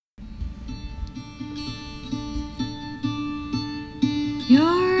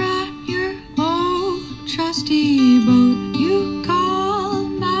trusty boat you call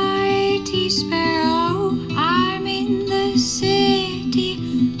Mighty Sparrow. I'm in the city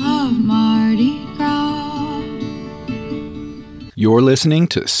of Mardi Gras. You're listening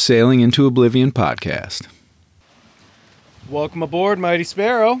to Sailing into Oblivion podcast. Welcome aboard, Mighty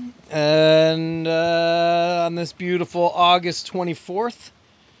Sparrow. And on this beautiful August 24th,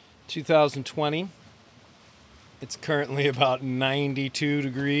 2020, it's currently about 92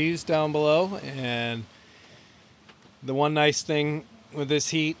 degrees down below. And the one nice thing with this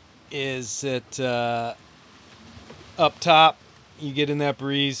heat is that up top, you get in that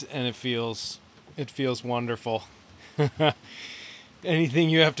breeze and it feels wonderful. Anything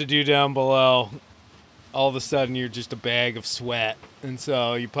you have to do down below, all of a sudden you're just a bag of sweat. And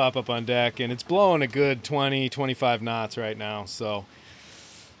so you pop up on deck and it's blowing a good 20, 25 knots right now. So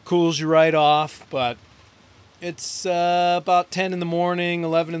cools you right off, but it's about 10 in the morning,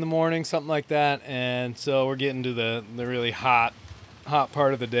 11 in the morning, something like that. And so we're getting to the really hot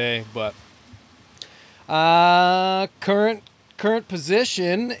part of the day. But current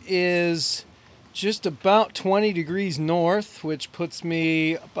position is just about 20 degrees north, which puts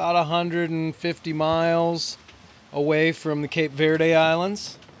me about 150 miles away from the Cape Verde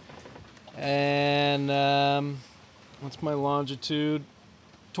Islands. And what's my longitude?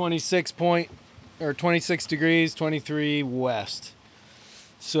 26 degrees, 23 west.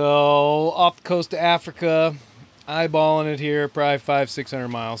 So off the coast of Africa, eyeballing it here, probably 500-600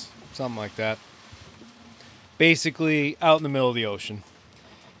 miles, something like that. Basically out in the middle of the ocean.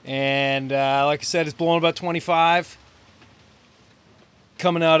 And like I said, it's blowing about 25.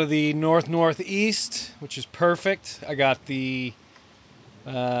 Coming out of the northeast, which is perfect. I got the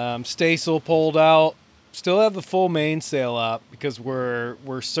staysail pulled out. Still have the full mainsail up because we're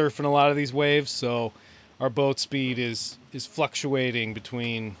surfing a lot of these waves. So our boat speed is fluctuating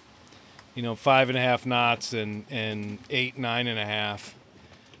between 5.5 knots and 8, 9.5.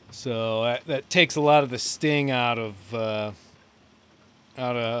 So that takes a lot of the sting out of the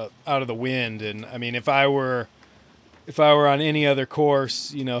wind. And I mean, if I were on any other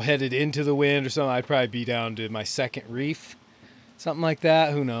course, headed into the wind or something, I'd probably be down to my second reef, something like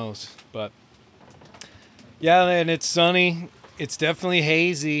that. Who knows? But yeah, and it's sunny. It's definitely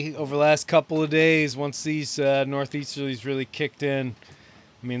hazy over the last couple of days. Once these northeasterlies really kicked in,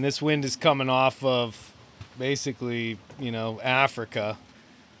 I mean, this wind is coming off of basically, Africa,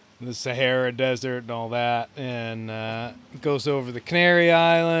 the Sahara Desert and all that, and it goes over the Canary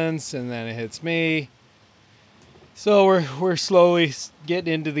Islands, and then it hits me. So we're slowly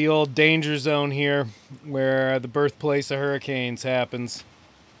getting into the old danger zone here, where the birthplace of hurricanes happens.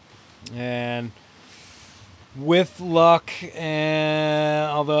 And with luck,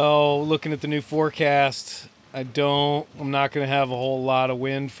 and although looking at the new forecast, I'm not going to have a whole lot of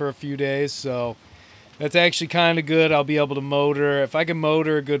wind for a few days, so that's actually kind of good. I'll be able to motor. If I can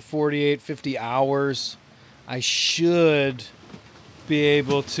motor a good 48, 50 hours, I should be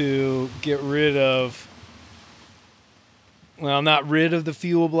able to get rid of, well, not rid of the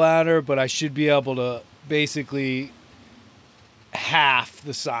fuel bladder, but I should be able to basically half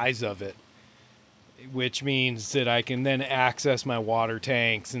the size of it, which means that I can then access my water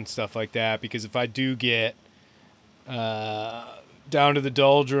tanks and stuff like that. Because if I do get down to the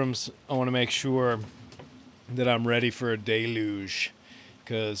doldrums, I want to make sure that I'm ready for a deluge,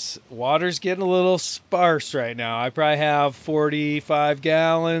 because water's getting a little sparse right now. I probably have 45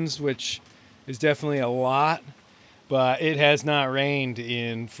 gallons, which is definitely a lot, but it has not rained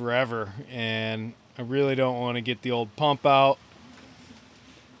in forever, and I really don't want to get the old pump out.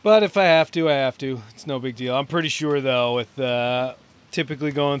 But if I have to, I have to. It's no big deal. I'm pretty sure, though, with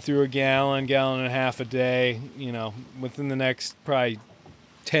typically going through a gallon and a half a day, within the next probably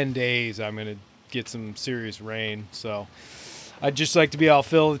 10 days, I'm going to get some serious rain. So I'd just like to be able to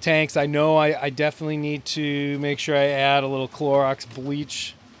fill the tanks. I know I definitely need to make sure I add a little Clorox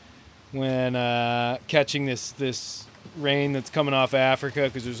bleach when catching this rain that's coming off Africa,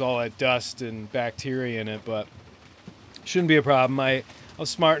 because there's all that dust and bacteria in it, but shouldn't be a problem. I was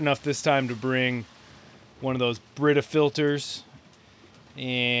smart enough this time to bring one of those Brita filters,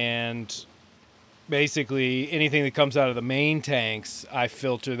 and basically anything that comes out of the main tanks, I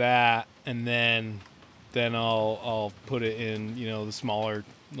filter that, and then I'll put it in, the smaller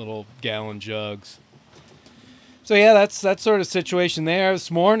little gallon jugs. So yeah, that's sort of situation there.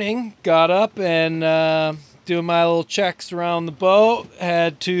 This morning, got up and doing my little checks around the boat.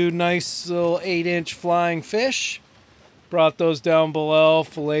 Had 2 nice little 8-inch flying fish. Brought those down below,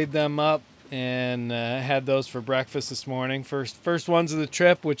 filleted them up, and had those for breakfast this morning. First ones of the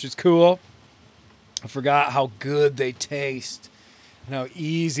trip, which is cool. I forgot how good they taste. and how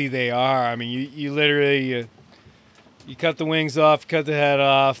easy they are. I mean, you literally you cut the wings off, cut the head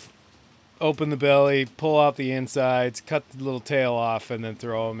off, open the belly, pull out the insides, cut the little tail off, and then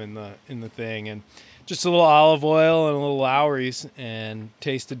throw them in the thing. And just a little olive oil and a little Lowry's, and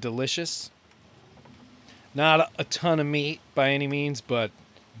tasted delicious. Not a ton of meat by any means, but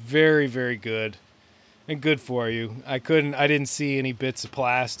very, very good and good for you. I didn't see any bits of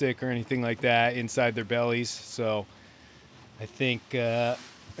plastic or anything like that inside their bellies, so I think they're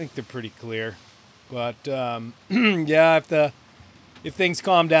pretty clear. But yeah, if things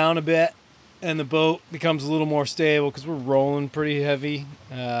calm down a bit and the boat becomes a little more stable, because we're rolling pretty heavy,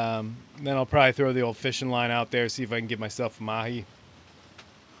 then I'll probably throw the old fishing line out there, see if I can get myself a mahi.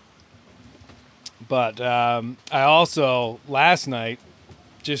 But I also, last night,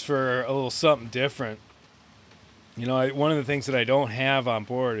 just for a little something different, one of the things that I don't have on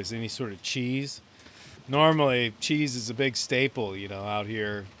board is any sort of cheese. Normally, cheese is a big staple, out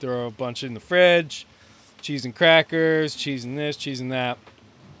here. Throw a bunch in the fridge, cheese and crackers, cheese and this, cheese and that.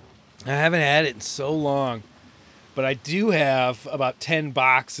 I haven't had it in so long, but I do have about 10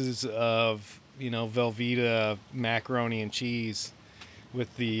 boxes of, Velveeta macaroni and cheese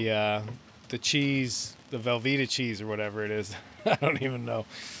with the cheese, the Velveeta cheese or whatever it is. I don't even know.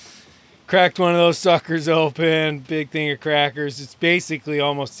 Cracked one of those suckers open, big thing of crackers. It's basically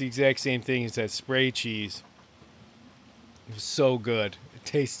almost the exact same thing as that spray cheese. It was so good. It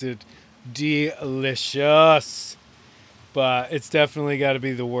tasted delicious. But it's definitely got to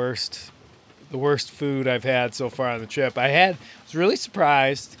be the worst food I've had so far on the trip. I was really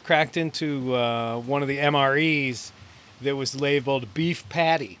surprised, cracked into one of the MREs that was labeled beef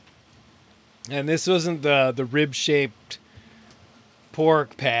patty. And this wasn't the rib-shaped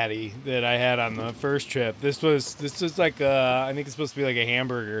pork patty that I had on the first trip. This was like I think it's supposed to be like a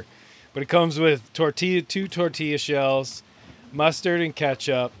hamburger, but it comes with two tortilla shells, mustard and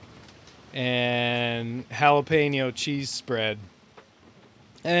ketchup, and jalapeno cheese spread.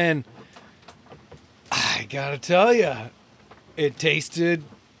 And I gotta tell you, it tasted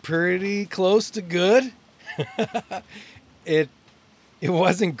pretty close to good. It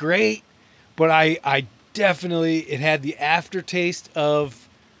wasn't great, but I definitely, it had the aftertaste of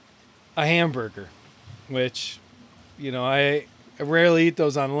a hamburger, which, I rarely eat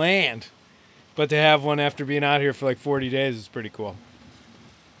those on land, but to have one after being out here for like 40 days is pretty cool.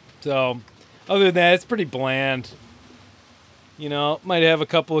 So, other than that, it's pretty bland. Might have a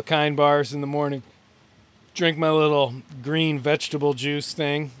couple of Kind bars in the morning. Drink my little green vegetable juice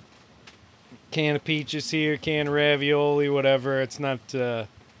thing. Can of peaches here, can of ravioli, whatever. It's not a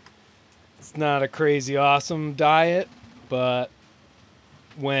crazy awesome diet, but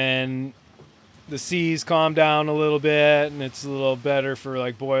when the seas calm down a little bit and it's a little better for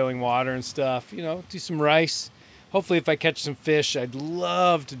like boiling water and stuff, do some rice. Hopefully if I catch some fish, I'd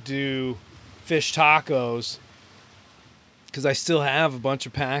love to do fish tacos, because I still have a bunch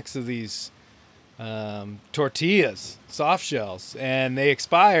of packs of these tortillas, soft shells, and they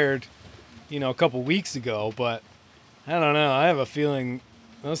expired, a couple weeks ago, but I don't know. I have a feeling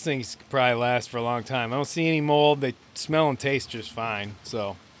those things could probably last for a long time. I don't see any mold. They smell and taste just fine.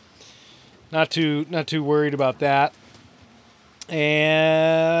 So not too worried about that.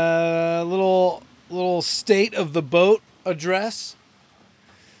 And a little state of the boat address.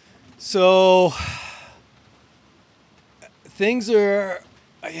 So things are,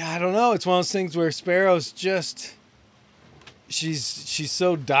 I don't know. It's one of those things where Sparrow's just, she's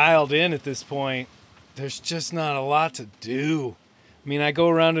so dialed in at this point. There's just not a lot to do. I mean, I go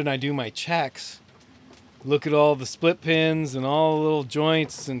around and I do my checks, look at all the split pins and all the little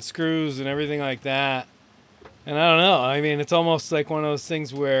joints and screws and everything like that. And I don't know. I mean, it's almost like one of those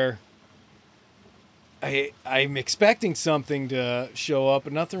things where I'm expecting something to show up,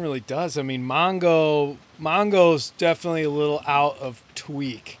 but nothing really does. I mean, Mongo's definitely a little out of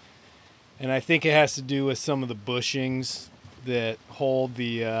tweak. And I think it has to do with some of the bushings that hold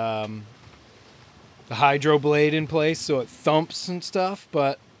the hydro blade in place, so it thumps and stuff.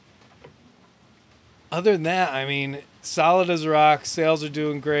 But other than that, I mean, solid as a rock. Sails are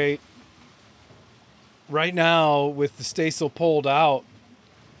doing great. Right now, with the staysail pulled out,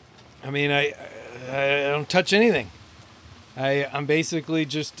 I mean, I don't touch anything. I'm basically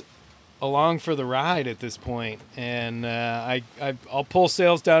just along for the ride at this point. And I'll pull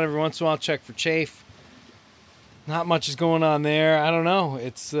sails down every once in a while, check for chafe. Not much is going on there. I don't know.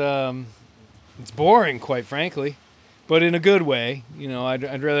 It's boring, quite frankly, but in a good way.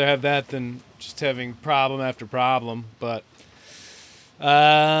 I'd rather have that than just having problem after problem. But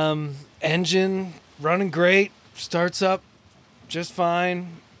engine running great, starts up just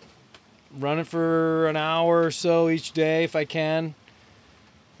fine. Run it for an hour or so each day if I can.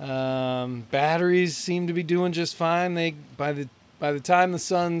 Batteries seem to be doing just fine. By the time the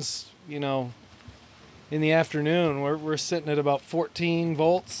sun's, in the afternoon, we're sitting at about 14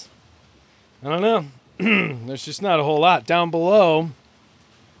 volts. I don't know. There's just not a whole lot down below.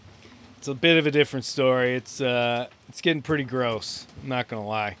 It's a bit of a different story. It's getting pretty gross. I'm not gonna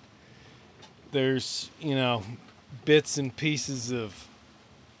lie. There's bits and pieces of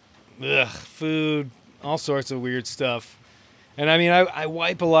food, all sorts of weird stuff. And I mean, I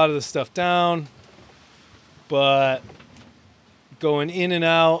wipe a lot of the stuff down, but going in and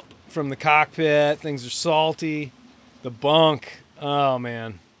out from the cockpit, things are salty. The bunk, oh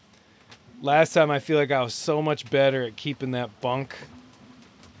man. Last time I feel like I was so much better at keeping that bunk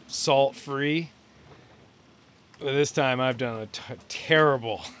salt free. But this time I've done a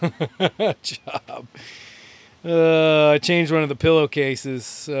terrible job. I changed one of the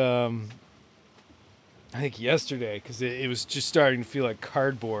pillowcases, I think yesterday, because it was just starting to feel like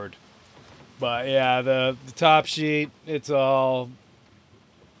cardboard. But yeah, the top sheet, it's all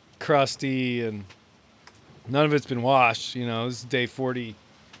crusty and none of it's been washed. This is day 40,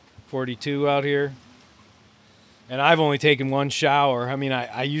 42 out here. And I've only taken one shower. I mean,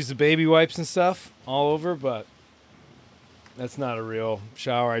 I use the baby wipes and stuff all over, but that's not a real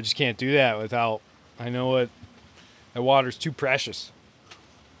shower. I just can't do that without, I know that water's too precious.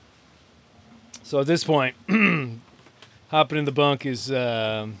 So at this point, hopping in the bunk is,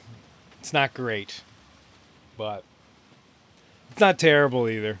 it's not great, but it's not terrible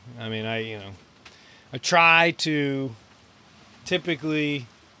either. I mean, I try to typically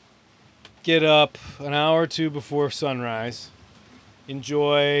get up an hour or two before sunrise,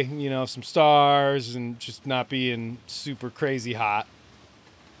 enjoy, some stars and just not being super crazy hot.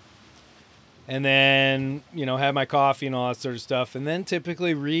 And then, have my coffee and all that sort of stuff. And then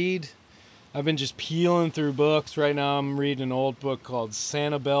typically read. I've been just peeling through books. Right now I'm reading an old book called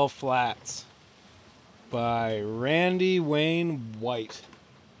Sanibel Flats by Randy Wayne White.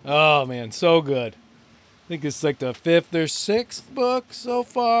 Oh man, so good. I think it's like the 5th or 6th book so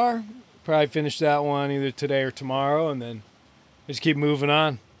far. Probably finish that one either today or tomorrow, and then just keep moving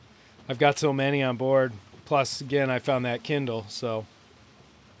on. I've got so many on board. Plus, again, I found that Kindle, so.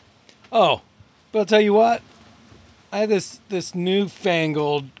 Oh, but I'll tell you what. I had this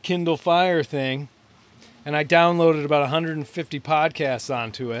newfangled Kindle Fire thing, and I downloaded about 150 podcasts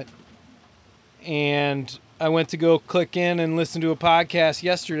onto it. And I went to go click in and listen to a podcast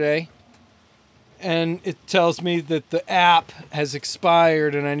yesterday, and it tells me that the app has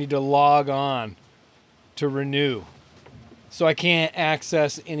expired and I need to log on to renew. So I can't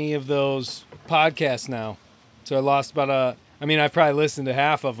access any of those podcasts now. So I lost I've probably listened to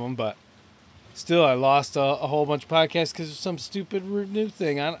half of them, but still I lost a whole bunch of podcasts because of some stupid renew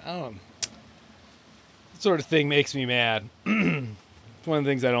thing. I don't know. That sort of thing makes me mad. It's one of the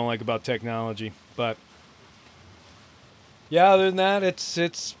things I don't like about technology. But yeah, other than that,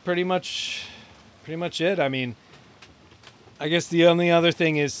 it's pretty much it. I mean, I guess the only other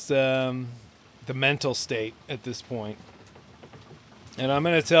thing is the mental state at this point. And I'm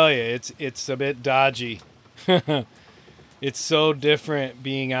going to tell you, it's a bit dodgy. It's so different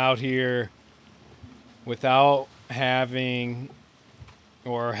being out here without having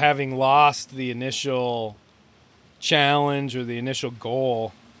lost the initial challenge or the initial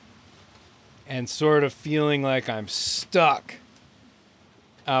goal, and sort of feeling like I'm stuck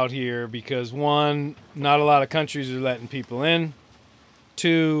out here because, one, not a lot of countries are letting people in.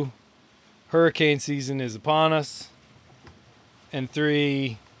 2, hurricane season is upon us. And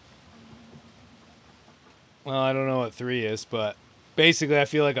 3, well, I don't know what 3 is, but basically I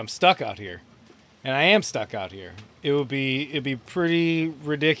feel like I'm stuck out here. And I am stuck out here. It'd be pretty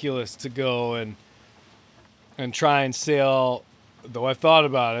ridiculous to go and try and sail, though I've thought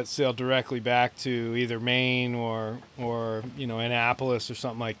about it, sail directly back to either Maine or Annapolis or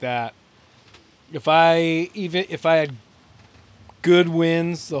something like that. If I had good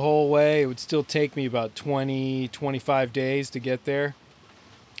winds the whole way, it would still take me about 25 days to get there.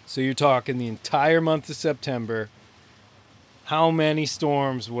 So you're talking the entire month of September. How many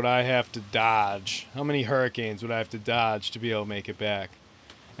storms would I have to dodge? How many hurricanes would I have to dodge to be able to make it back?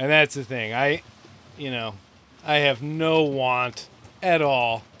 And that's the thing. I have no want at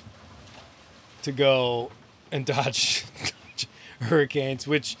all to go and dodge hurricanes,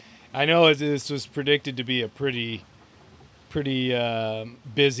 which I know this was predicted to be a pretty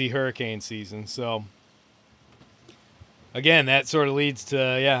busy hurricane season. So again, that sort of leads to,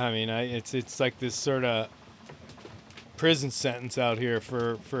 it's like this sort of prison sentence out here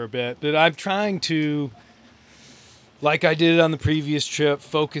for a bit. But I'm trying to, like I did on the previous trip,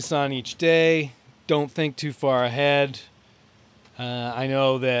 focus on each day. Don't think too far ahead. I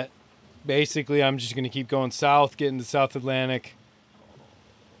know that basically I'm just going to keep going south, getting to South Atlantic.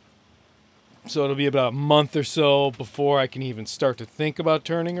 So it'll be about a month or so before I can even start to think about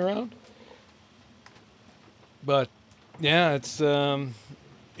turning around. But yeah, it's when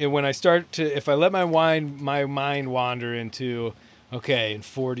I start to, if I let my mind wander into, okay, in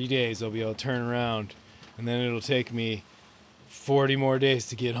 40 days I'll be able to turn around, and then it'll take me 40 more days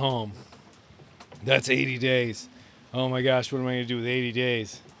to get home. That's 80 days. Oh my gosh, what am I going to do with 80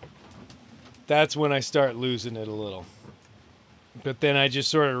 days? That's when I start losing it a little. But then I just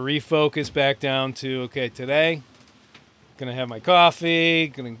sort of refocus back down to, okay, today, gonna have my coffee,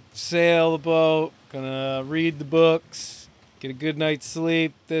 gonna sail the boat, gonna read the books, get a good night's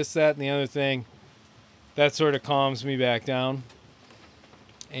sleep, this, that, and the other thing. That sort of calms me back down.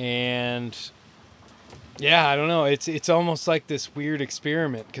 And yeah, I don't know. It's almost like this weird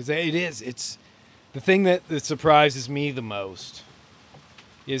experiment, because it is. It's the thing that surprises me the most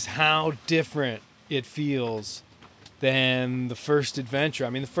is how different it feels than the first adventure. I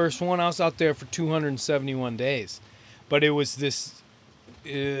mean, the first one, I was out there for 271 days, but it was this,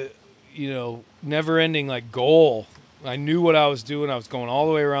 never-ending like goal. I knew what I was doing. I was going all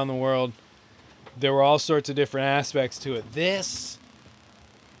the way around the world. There were all sorts of different aspects to it. This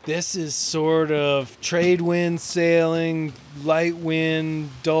is sort of trade wind sailing, light wind,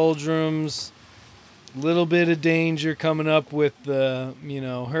 doldrums, little bit of danger coming up with the,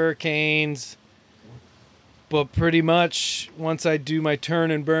 hurricanes. But pretty much once I do my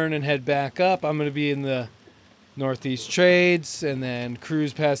turn and burn and head back up, I'm going to be in the Northeast Trades and then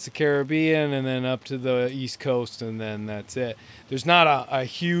cruise past the Caribbean and then up to the East Coast, and then that's it. There's not a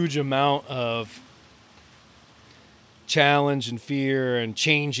huge amount of challenge and fear and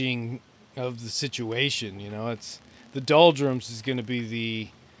changing of the situation. It's the doldrums is going to be the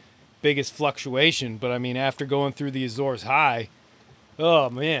biggest fluctuation. But I mean, after going through the Azores high, oh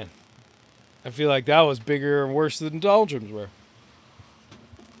man, I feel like that was bigger and worse than doldrums were.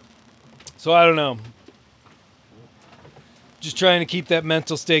 So I don't know. Just trying to keep that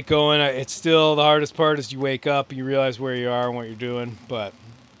mental state going. It's still the hardest part is you wake up and you realize where you are and what you're doing. But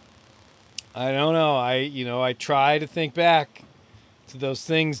I don't know. I try to think back to those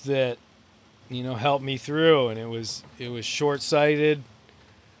things that, helped me through. And it was short-sighted,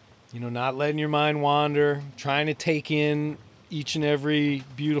 not letting your mind wander, trying to take in each and every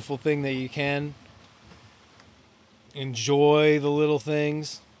beautiful thing that you can. Enjoy the little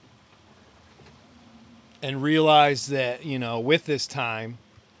things. And realize that, with this time,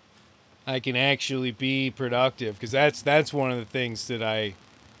 I can actually be productive. Because that's one of the things that I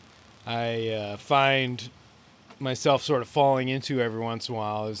find myself sort of falling into every once in a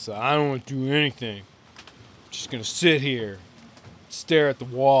while is I don't want to do anything. I'm just going to sit here, stare at the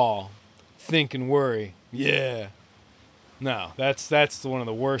wall, think and worry. Yeah. No, that's one of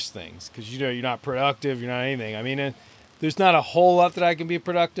the worst things, because you're not productive, you're not anything. I mean, there's not a whole lot that I can be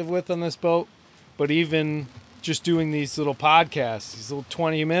productive with on this boat, but even just doing these little podcasts, these little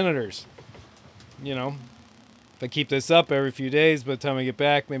 20-minuters, if I keep this up every few days, by the time I get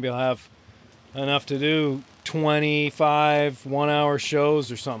back, maybe I'll have enough to do 25 one-hour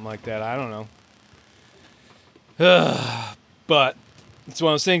shows or something like that. I don't know. But it's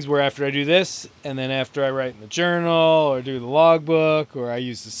one of those things where after I do this, and then after I write in the journal, or do the logbook, or I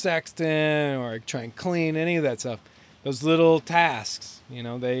use the sextant, or I try and clean, any of that stuff, those little tasks,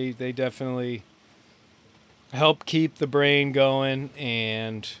 they definitely help keep the brain going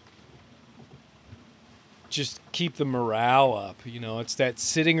and just keep the morale up. It's that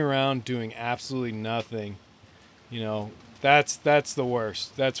sitting around doing absolutely nothing. That's the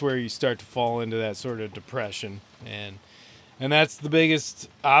worst. That's where you start to fall into that sort of depression, and that's the biggest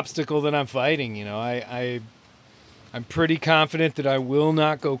obstacle that I'm fighting. I'm pretty confident that I will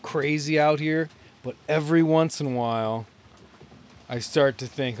not go crazy out here, but every once in a while I start to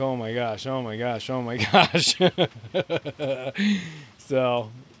think, oh my gosh. So,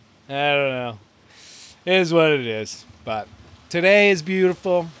 I don't know. It is what it is. But today is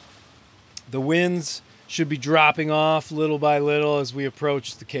beautiful. The winds should be dropping off little by little as we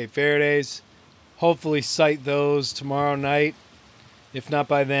approach the Cape Verdes. Hopefully sight those tomorrow night. If not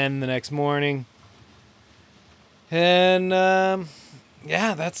by then, the next morning. And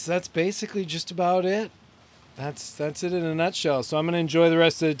that's basically just about it. That's it in a nutshell. So I'm going to enjoy the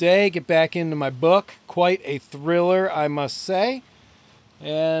rest of the day, get back into my book. Quite a thriller, I must say.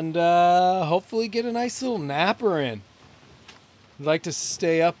 And hopefully get a nice little napper in. I'd like to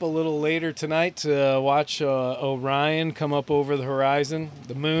stay up a little later tonight to watch Orion come up over the horizon.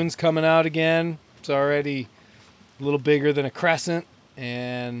 The moon's coming out again. It's already a little bigger than a crescent,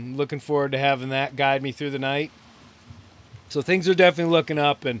 and looking forward to having that guide me through the night. So things are definitely looking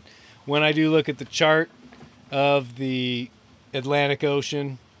up. And when I do look at the chart of the Atlantic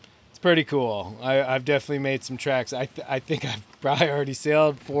Ocean, it's pretty cool. I've definitely made some tracks. I think I've probably already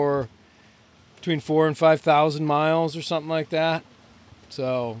sailed for between 4,000 and 5,000 miles or something like that.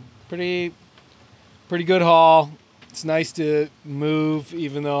 So pretty good haul. It's nice to move,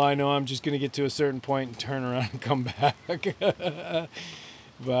 even though I know I'm just going to get to a certain point and turn around and come back.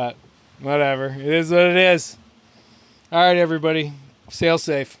 But whatever. It is what it is. All right, everybody. Sail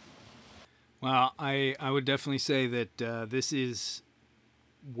safe. Well, I would definitely say that this is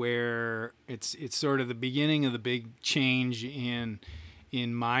where it's sort of the beginning of the big change in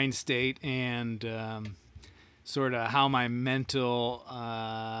mind state and sort of how my mental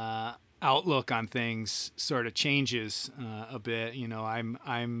outlook on things sort of changes a bit. You know,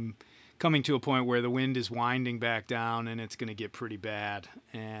 I'm coming to a point where the wind is winding back down and it's going to get pretty bad.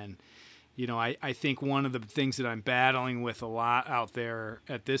 And you know, I think one of the things that I'm battling with a lot out there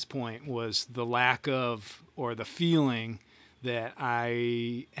at this point was the lack of, or the feeling that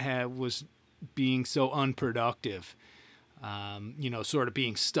was being so unproductive. You know, sort of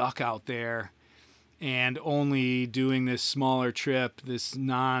being stuck out there and only doing this smaller trip, this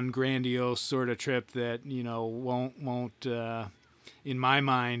non-grandiose sort of trip that, you know, won't in my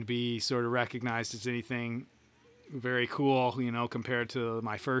mind be sort of recognized as anything very cool, you know, compared to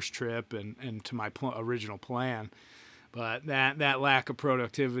my first trip and to my original plan. But that lack of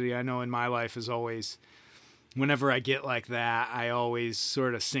productivity, I know in my life is always, whenever I get like that, I always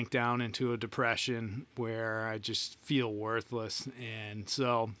sort of sink down into a depression where I just feel worthless. And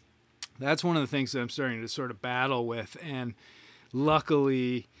so that's one of the things that I'm starting to sort of battle with. And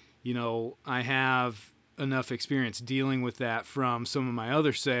luckily, you know, I have enough experience dealing with that from some of my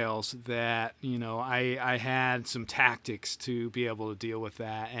other sales that, you know, I had some tactics to be able to deal with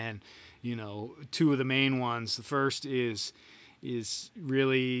that. And, you know, two of the main ones, the first is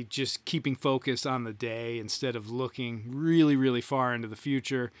really just keeping focus on the day instead of looking really, really far into the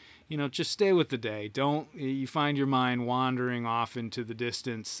future. You know, just stay with the day. You find your mind wandering off into the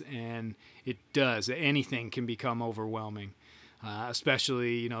distance, and anything can become overwhelming.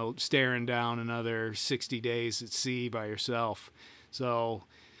 Especially, you know, staring down another 60 days at sea by yourself. So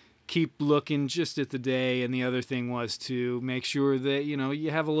keep looking just at the day. And the other thing was to make sure that, you know, you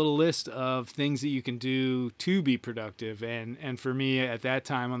have a little list of things that you can do to be productive. And for me at that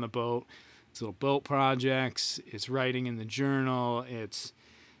time on the boat, it's little boat projects, it's writing in the journal, it's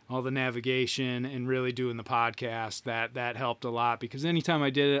all the navigation, and really doing the podcast. That helped a lot, because anytime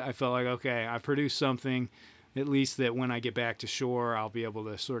I did it, I felt like, okay, I produced something, at least that when I get back to shore, I'll be able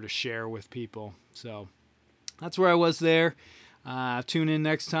to sort of share with people. So that's where I was there. Tune in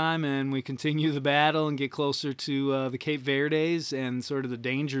next time and we continue the battle and get closer to the Cape Verdes and sort of the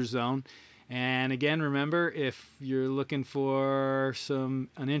danger zone. And again, remember, if you're looking for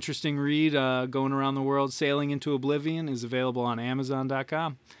an interesting read, Going Around the World, Sailing into Oblivion is available on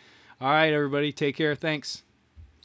Amazon.com. All right, everybody, take care. Thanks.